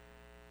taught,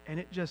 and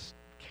it just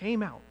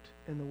came out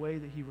in the way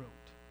that he wrote.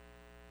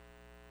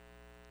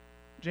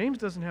 James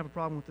doesn't have a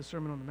problem with the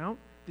Sermon on the Mount.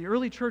 The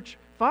early church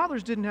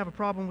fathers didn't have a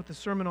problem with the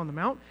Sermon on the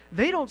Mount.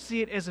 They don't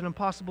see it as an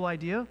impossible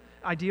ideal.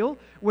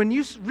 When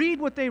you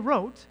read what they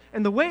wrote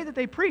and the way that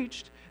they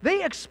preached,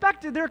 they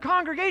expected their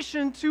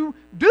congregation to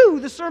do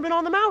the Sermon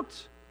on the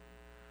Mount.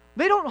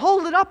 They don't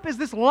hold it up as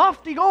this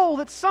lofty goal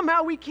that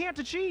somehow we can't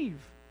achieve.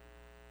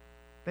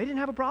 They didn't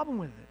have a problem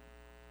with it.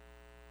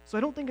 So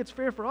I don't think it's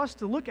fair for us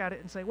to look at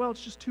it and say, well,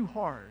 it's just too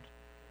hard.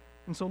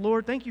 And so,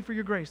 Lord, thank you for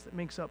your grace that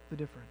makes up the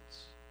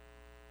difference.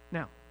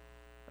 Now,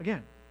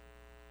 again,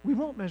 we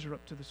won't measure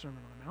up to the Sermon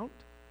on the Mount,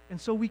 and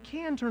so we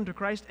can turn to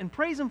Christ and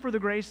praise him for the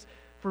grace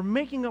for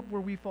making up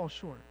where we fall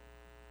short.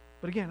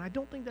 But again, I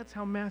don't think that's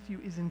how Matthew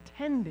is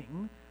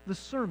intending the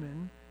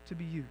sermon to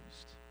be used.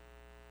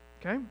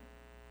 Okay?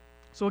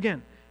 So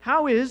again,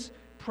 how is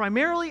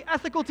primarily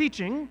ethical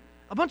teaching,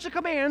 a bunch of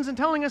commands and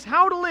telling us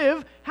how to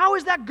live, how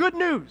is that good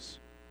news?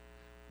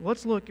 Well,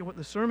 let's look at what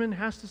the sermon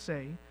has to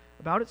say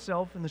about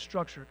itself and the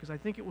structure, because I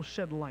think it will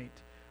shed light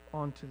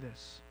onto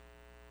this.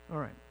 All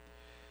right.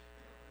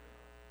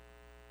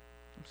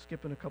 I'm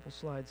skipping a couple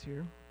slides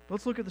here.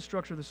 Let's look at the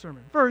structure of the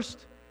sermon.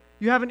 First,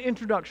 you have an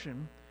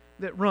introduction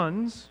that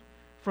runs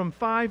from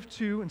 5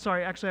 to, and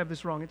sorry, actually I have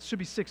this wrong. It should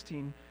be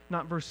 16,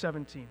 not verse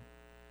 17.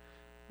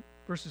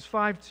 Verses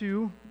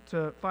 5:2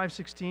 to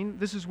 5:16,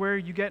 this is where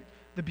you get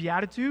the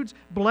Beatitudes.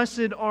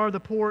 Blessed are the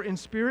poor in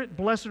spirit.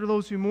 Blessed are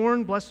those who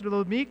mourn. Blessed are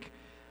those meek.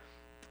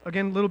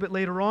 Again, a little bit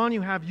later on,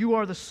 you have, you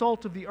are the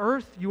salt of the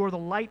earth. You are the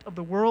light of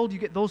the world. You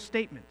get those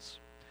statements.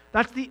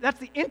 That's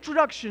the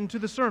introduction to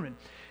the sermon.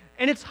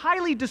 And it's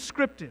highly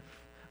descriptive.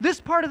 This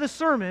part of the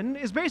sermon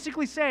is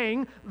basically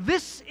saying,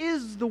 this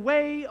is the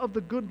way of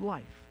the good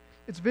life.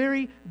 It's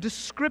very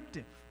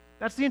descriptive.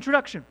 That's the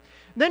introduction.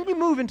 Then you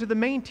move into the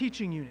main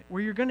teaching unit,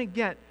 where you're going to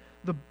get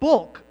the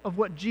bulk of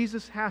what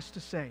Jesus has to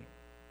say.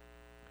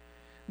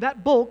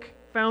 That bulk,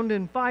 found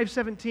in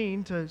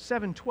 5:17 to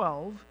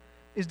 7:12,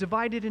 is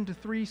divided into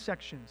 3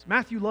 sections.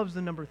 Matthew loves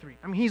the number 3.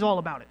 I mean, he's all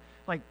about it.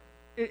 Like,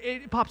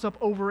 it pops up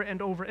over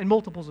and over in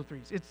multiples of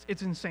 3s.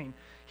 It's insane.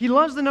 He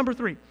loves the number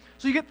 3.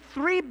 So you get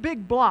 3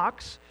 big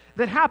blocks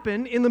that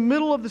happen in the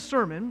middle of the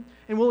sermon,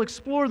 and we'll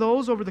explore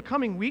those over the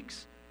coming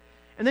weeks.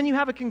 And then you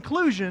have a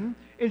conclusion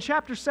in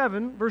chapter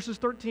 7, verses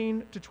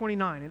 13 to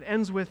 29. It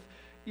ends with,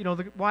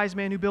 the wise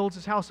man who builds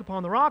his house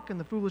upon the rock, and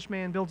the foolish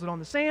man builds it on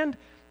the sand.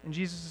 And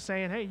Jesus is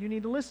saying, hey, you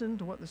need to listen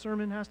to what the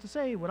sermon has to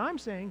say, what I'm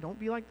saying. Don't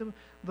be like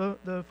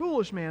the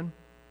foolish man.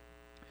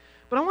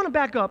 But I want to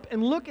back up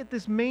and look at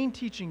this main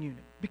teaching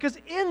unit, because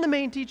in the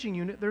main teaching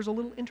unit, there's a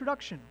little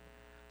introduction.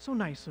 So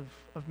nice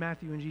of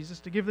Matthew and Jesus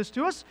to give this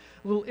to us.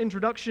 A little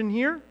introduction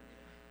here.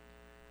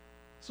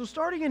 So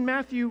starting in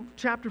Matthew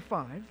chapter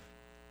 5,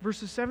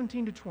 verses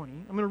 17 to 20,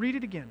 I'm going to read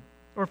it again,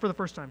 or for the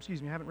first time,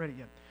 I haven't read it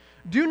yet.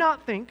 Do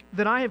not think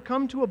that I have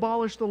come to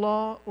abolish the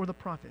law or the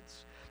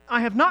prophets.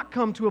 I have not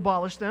come to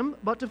abolish them,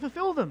 but to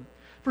fulfill them.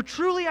 For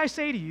truly I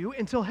say to you,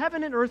 until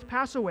heaven and earth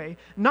pass away,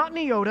 not an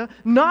iota,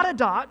 not a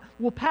dot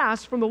will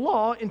pass from the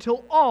law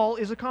until all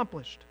is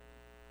accomplished.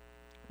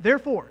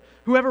 Therefore,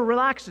 whoever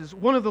relaxes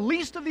one of the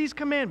least of these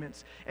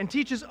commandments and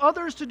teaches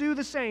others to do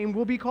the same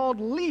will be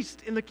called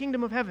least in the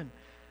kingdom of heaven.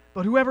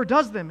 But whoever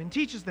does them and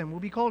teaches them will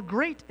be called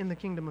great in the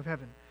kingdom of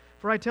heaven.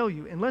 For I tell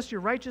you, unless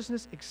your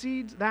righteousness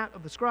exceeds that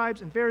of the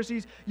scribes and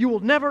Pharisees, you will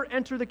never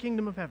enter the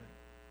kingdom of heaven.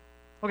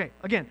 Okay,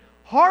 again,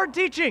 hard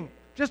teaching,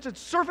 just at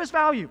surface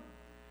value.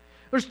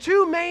 There's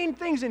two main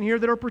things in here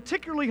that are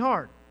particularly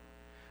hard.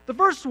 The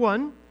first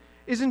one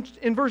is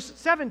in verse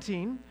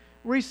 17,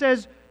 where he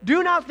says,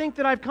 do not think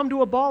that I've come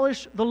to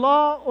abolish the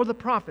law or the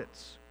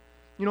prophets.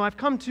 I've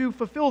come to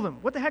fulfill them.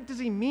 What the heck does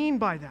he mean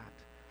by that?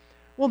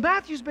 Well,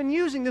 Matthew's been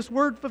using this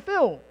word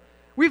fulfill.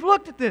 We've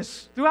looked at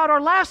this throughout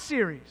our last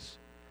series.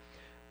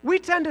 We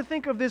tend to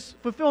think of this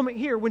fulfillment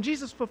here, when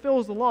Jesus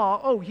fulfills the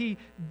law, he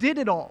did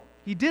it all.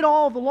 He did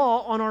all the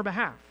law on our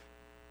behalf.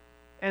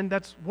 And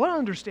that's one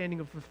understanding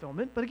of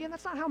fulfillment. But again,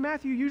 that's not how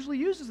Matthew usually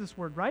uses this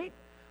word, right?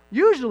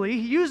 Usually,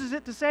 he uses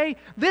it to say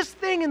this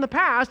thing in the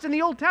past, in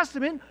the Old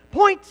Testament,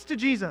 points to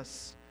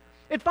Jesus.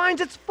 It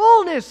finds its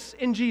fullness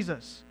in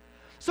Jesus.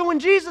 So when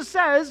Jesus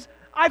says,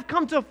 I've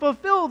come to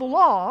fulfill the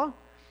law,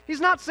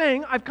 he's not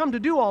saying, I've come to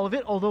do all of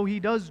it, although he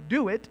does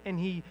do it, and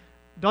he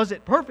does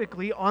it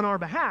perfectly on our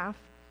behalf.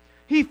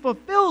 He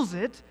fulfills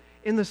it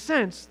in the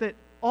sense that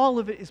all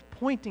of it is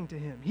pointing to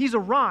him. He's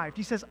arrived.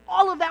 He says,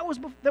 all of that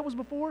was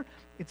before,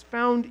 it's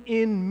found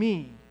in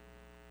me.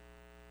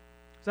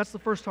 So that's the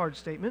first hard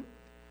statement.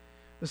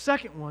 The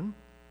second one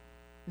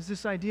is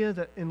this idea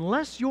that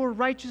unless your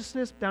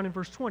righteousness, down in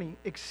verse 20,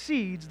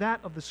 exceeds that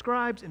of the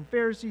scribes and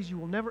Pharisees, you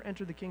will never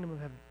enter the kingdom of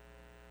heaven.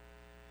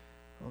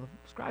 Well,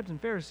 the scribes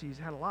and Pharisees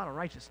had a lot of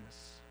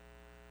righteousness.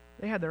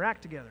 They had their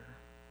act together.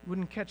 You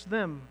wouldn't catch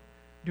them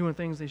doing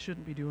things they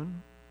shouldn't be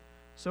doing.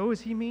 So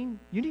does he mean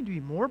you need to be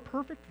more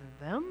perfect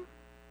than them?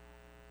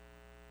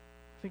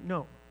 I think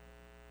no.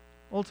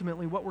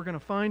 Ultimately, what we're going to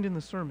find in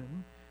the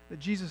sermon, that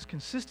Jesus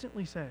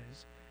consistently says,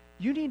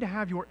 you need to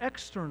have your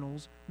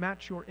externals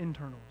match your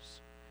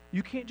internals.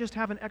 You can't just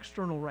have an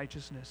external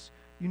righteousness.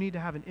 You need to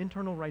have an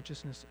internal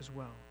righteousness as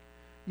well.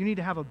 You need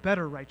to have a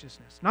better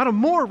righteousness. Not a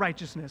more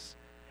righteousness,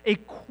 a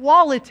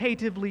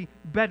qualitatively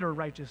better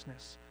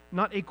righteousness,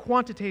 not a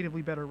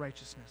quantitatively better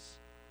righteousness.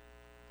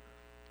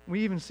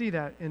 We even see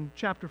that in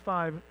chapter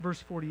 5,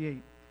 verse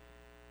 48,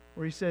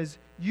 where he says,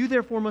 you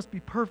therefore must be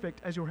perfect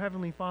as your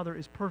heavenly Father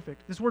is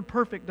perfect. This word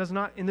perfect does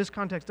not, in this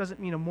context, doesn't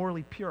mean a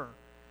morally pure.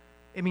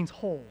 It means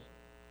whole,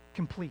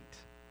 complete.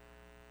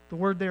 The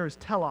word there is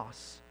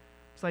telos.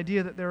 It's the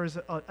idea that there is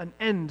an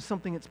end,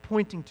 something it's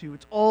pointing to.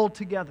 It's all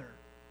together.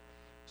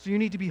 So you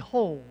need to be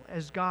whole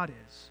as God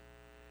is.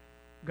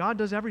 God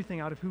does everything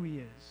out of who he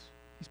is.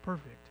 He's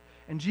perfect.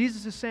 And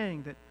Jesus is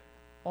saying that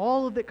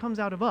all of that comes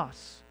out of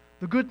us,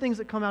 the good things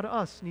that come out of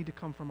us, need to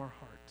come from our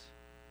heart.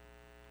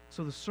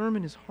 So the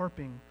sermon is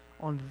harping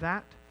on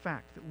that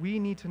fact, that we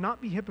need to not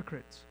be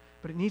hypocrites,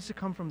 but it needs to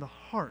come from the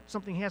heart.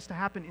 Something has to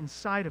happen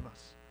inside of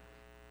us.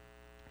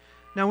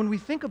 Now, when we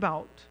think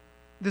about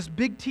this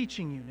big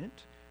teaching unit,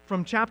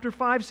 from chapter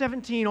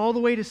 5:17 all the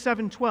way to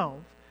 7:12,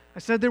 I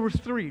said there were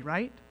three,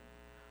 right?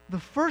 The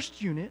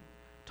first unit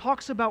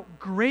talks about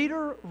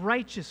greater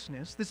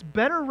righteousness, this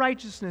better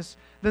righteousness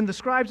than the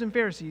scribes and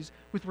Pharisees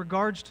with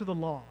regards to the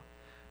law.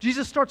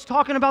 Jesus starts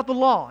talking about the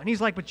law, and he's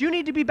like, but you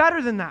need to be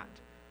better than that.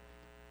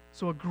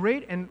 So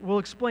and we'll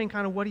explain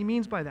kind of what he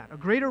means by that. A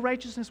greater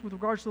righteousness with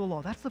regards to the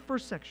law. That's the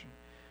first section.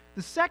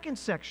 The second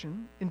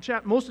section, in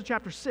most of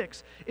chapter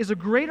 6, is a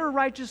greater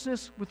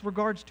righteousness with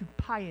regards to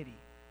piety.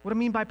 What I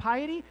mean by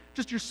piety?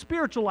 Just your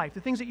spiritual life, the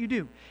things that you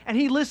do. And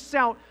he lists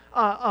out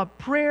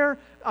prayer,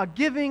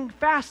 giving,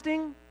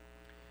 fasting,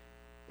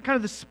 kind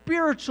of the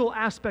spiritual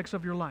aspects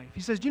of your life. He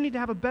says you need to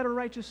have a better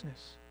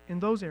righteousness in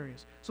those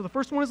areas. So the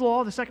first one is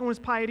law, the second one is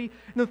piety,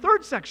 and the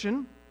third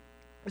section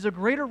is a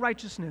greater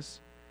righteousness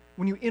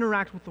when you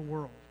interact with the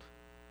world.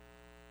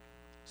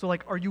 So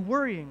like, are you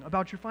worrying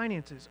about your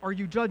finances? Are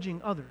you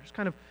judging others?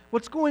 Kind of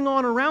what's going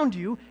on around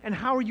you and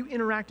how are you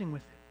interacting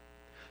with it?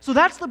 So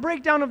that's the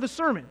breakdown of the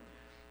sermon.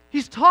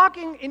 He's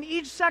talking in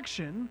each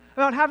section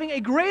about having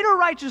a greater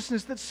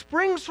righteousness that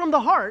springs from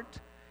the heart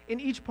in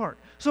each part.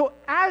 So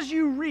as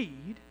you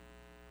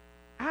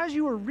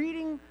are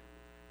reading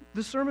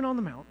the Sermon on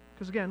the Mount,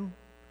 because again,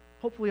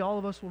 hopefully all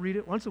of us will read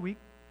it once a week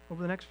over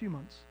the next few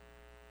months,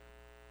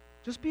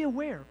 just be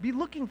aware, be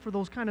looking for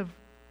those kind of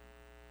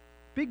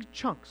big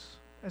chunks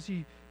as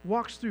he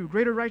walks through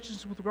greater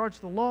righteousness with regards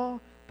to the law,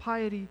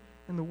 piety,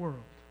 and the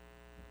world.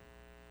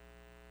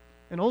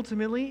 And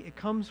ultimately, it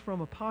comes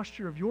from a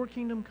posture of your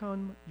kingdom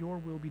come, your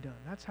will be done.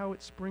 That's how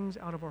it springs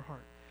out of our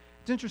heart.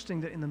 It's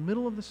interesting that in the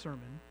middle of the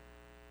sermon,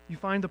 you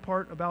find the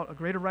part about a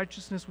greater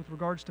righteousness with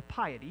regards to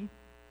piety,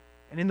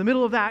 and in the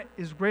middle of that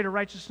is greater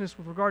righteousness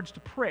with regards to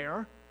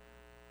prayer,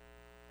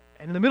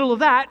 and in the middle of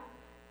that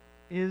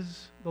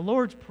is the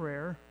Lord's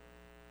Prayer,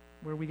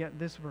 where we get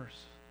this verse: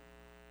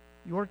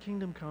 your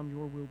kingdom come,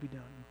 your will be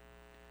done.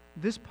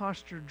 This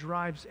posture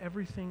drives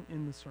everything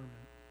in the sermon.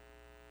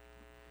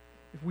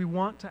 If we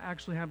want to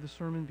actually have the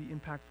sermon be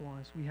impactful on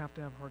us, we have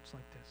to have hearts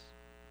like this.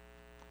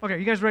 Okay,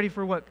 you guys ready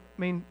for what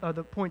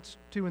the points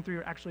 2 and 3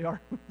 actually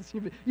are?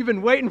 You've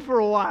been waiting for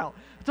a while.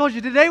 I told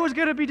you today was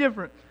going to be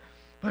different.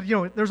 But,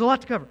 there's a lot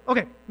to cover.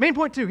 Okay, main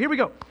point 2, here we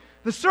go.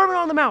 The Sermon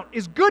on the Mount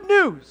is good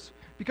news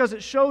because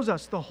it shows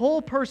us the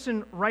whole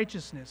person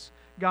righteousness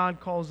God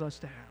calls us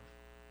to have.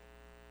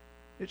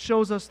 It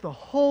shows us the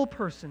whole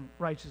person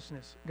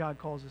righteousness God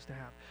calls us to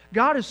have.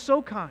 God is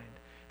so kind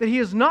that He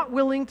is not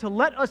willing to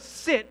let us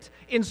sit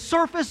in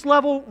surface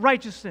level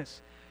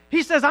righteousness.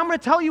 He says, I'm going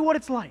to tell you what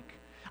it's like.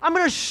 I'm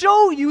going to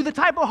show you the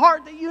type of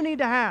heart that you need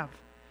to have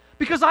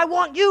because I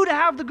want you to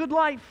have the good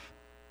life.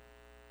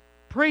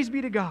 Praise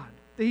be to God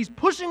that He's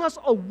pushing us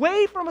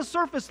away from a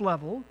surface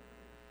level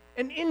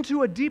and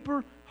into a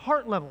deeper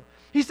heart level.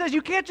 He says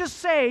you can't just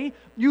say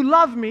you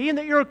love me and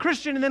that you're a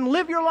Christian and then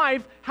live your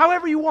life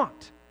however you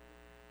want.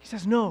 He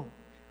says, no,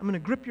 I'm going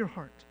to grip your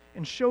heart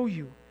and show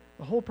you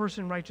the whole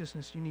person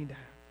righteousness you need to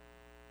have.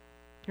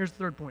 Here's the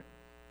third point.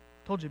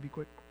 Told you to be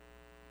quick.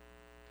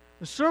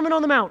 The Sermon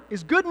on the Mount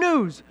is good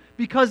news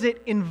because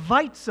it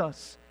invites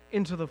us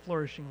into the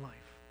flourishing life.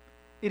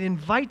 It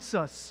invites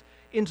us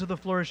into the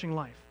flourishing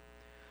life.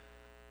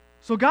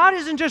 So God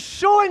isn't just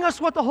showing us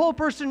what the whole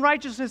person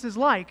righteousness is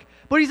like,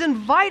 but He's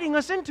inviting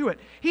us into it.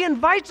 He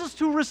invites us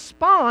to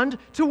respond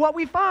to what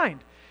we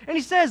find. And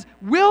He says,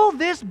 will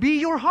this be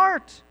your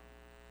heart?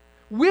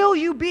 Will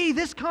you be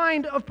this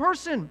kind of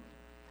person?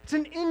 It's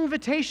an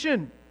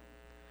invitation.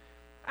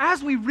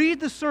 As we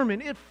read the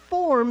sermon, it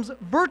forms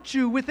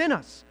virtue within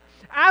us.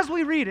 As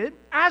we read it,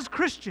 as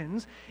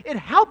Christians, it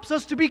helps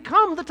us to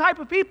become the type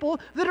of people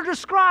that are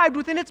described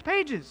within its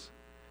pages.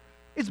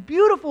 It's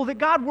beautiful that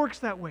God works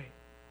that way.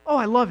 Oh,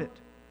 I love it.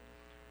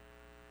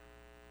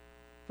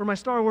 For my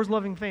Star Wars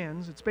loving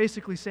fans, it's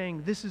basically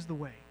saying, this is the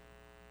way.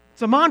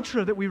 It's a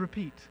mantra that we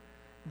repeat.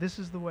 This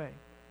is the way.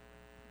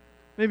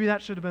 Maybe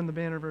that should have been the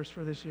banner verse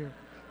for this year.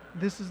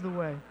 This is the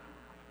way.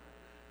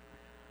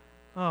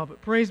 Oh,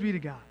 but praise be to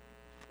God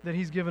that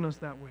He's given us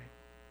that way.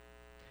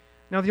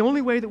 Now, the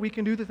only way that we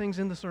can do the things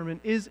in the sermon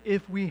is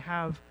if we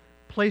have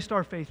placed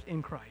our faith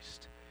in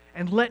Christ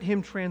and let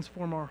Him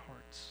transform our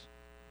hearts.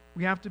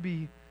 We have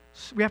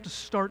to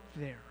start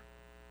there.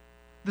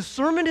 The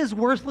sermon is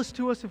worthless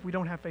to us if we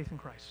don't have faith in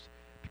Christ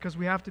because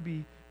we have to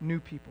be new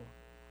people.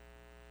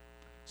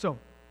 So,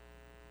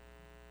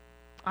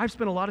 I've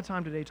spent a lot of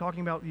time today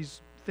talking about these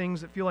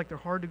things that feel like they're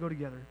hard to go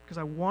together because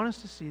I want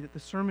us to see that the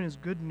sermon is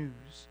good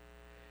news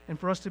and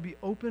for us to be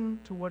open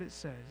to what it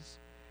says.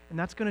 And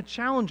that's going to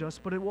challenge us,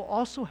 but it will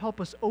also help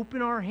us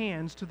open our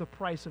hands to the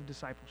price of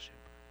discipleship.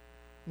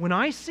 When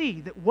I see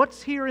that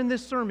what's here in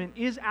this sermon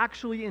is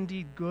actually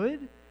indeed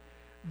good,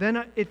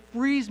 then it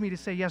frees me to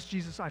say, yes,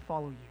 Jesus, I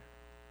follow you.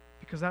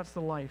 Because that's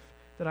the life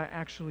that I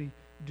actually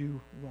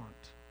do want.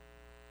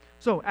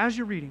 So, as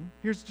you're reading,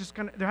 here's just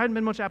there hadn't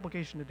been much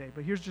application today,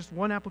 but here's just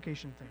one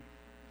application thing.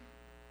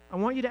 I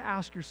want you to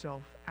ask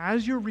yourself,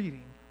 as you're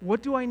reading,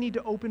 what do I need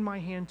to open my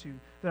hand to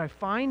that I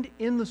find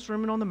in the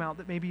Sermon on the Mount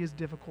that maybe is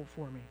difficult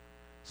for me?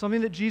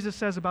 Something that Jesus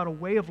says about a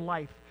way of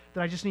life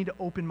that I just need to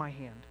open my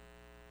hand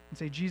and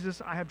say,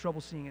 Jesus, I have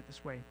trouble seeing it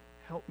this way.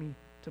 Help me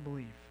to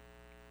believe.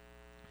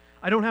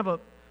 I don't have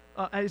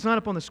it's not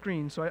up on the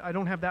screen, so I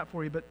don't have that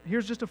for you, but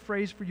here's just a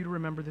phrase for you to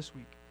remember this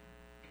week.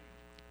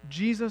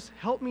 Jesus,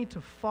 help me to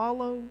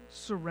follow,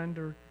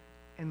 surrender,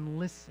 and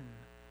listen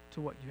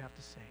to what you have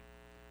to say.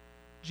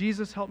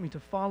 Jesus, help me to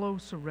follow,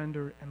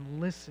 surrender,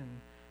 and listen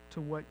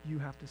to what you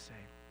have to say.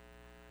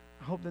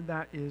 I hope that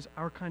that is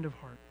our kind of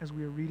heart as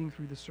we are reading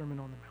through the Sermon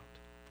on the Mount.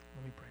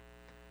 Let me pray.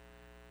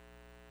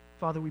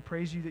 Father, we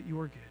praise you that you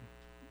are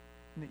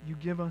good and that you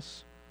give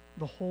us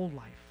the whole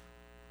life.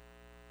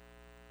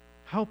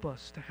 Help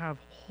us to have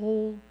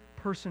whole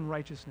person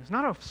righteousness.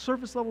 Not a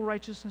surface level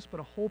righteousness, but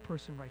a whole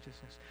person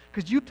righteousness.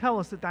 Because you tell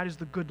us that that is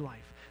the good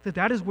life, that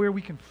that is where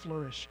we can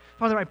flourish.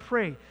 Father, I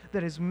pray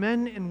that as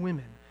men and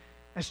women,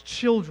 as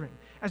children,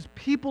 as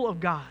people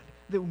of God,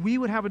 that we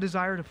would have a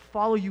desire to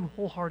follow you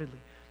wholeheartedly.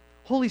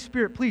 Holy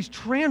Spirit, please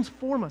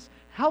transform us.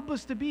 Help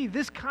us to be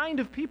this kind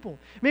of people.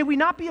 May we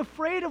not be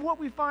afraid of what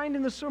we find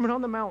in the Sermon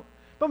on the Mount,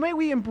 but may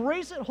we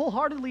embrace it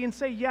wholeheartedly and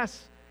say,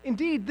 yes,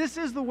 indeed, this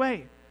is the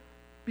way,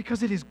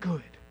 because it is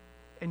good,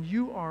 and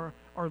you are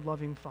our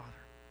loving Father.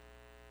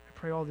 I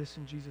pray all this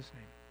in Jesus'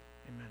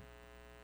 name. Amen.